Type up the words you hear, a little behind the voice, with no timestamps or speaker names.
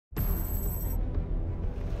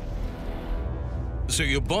So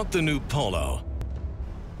you bought the new Polo,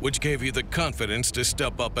 which gave you the confidence to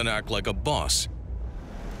step up and act like a boss.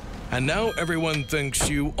 And now everyone thinks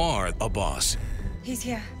you are a boss. He's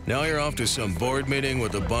here. Now you're off to some board meeting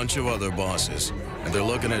with a bunch of other bosses, and they're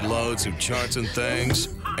looking at loads of charts and things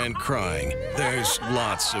and crying. There's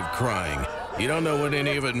lots of crying. You don't know what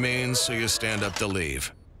any of it means, so you stand up to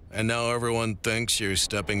leave. And now everyone thinks you're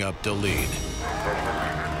stepping up to lead.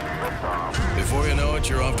 Before you know it,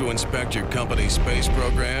 you're off to inspect your company's space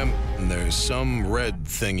program, and there's some red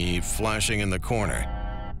thingy flashing in the corner.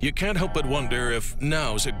 You can't help but wonder if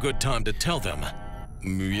now's a good time to tell them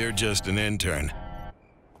you're just an intern.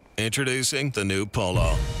 Introducing the new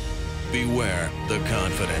Polo. Beware the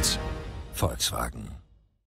confidence. Volkswagen.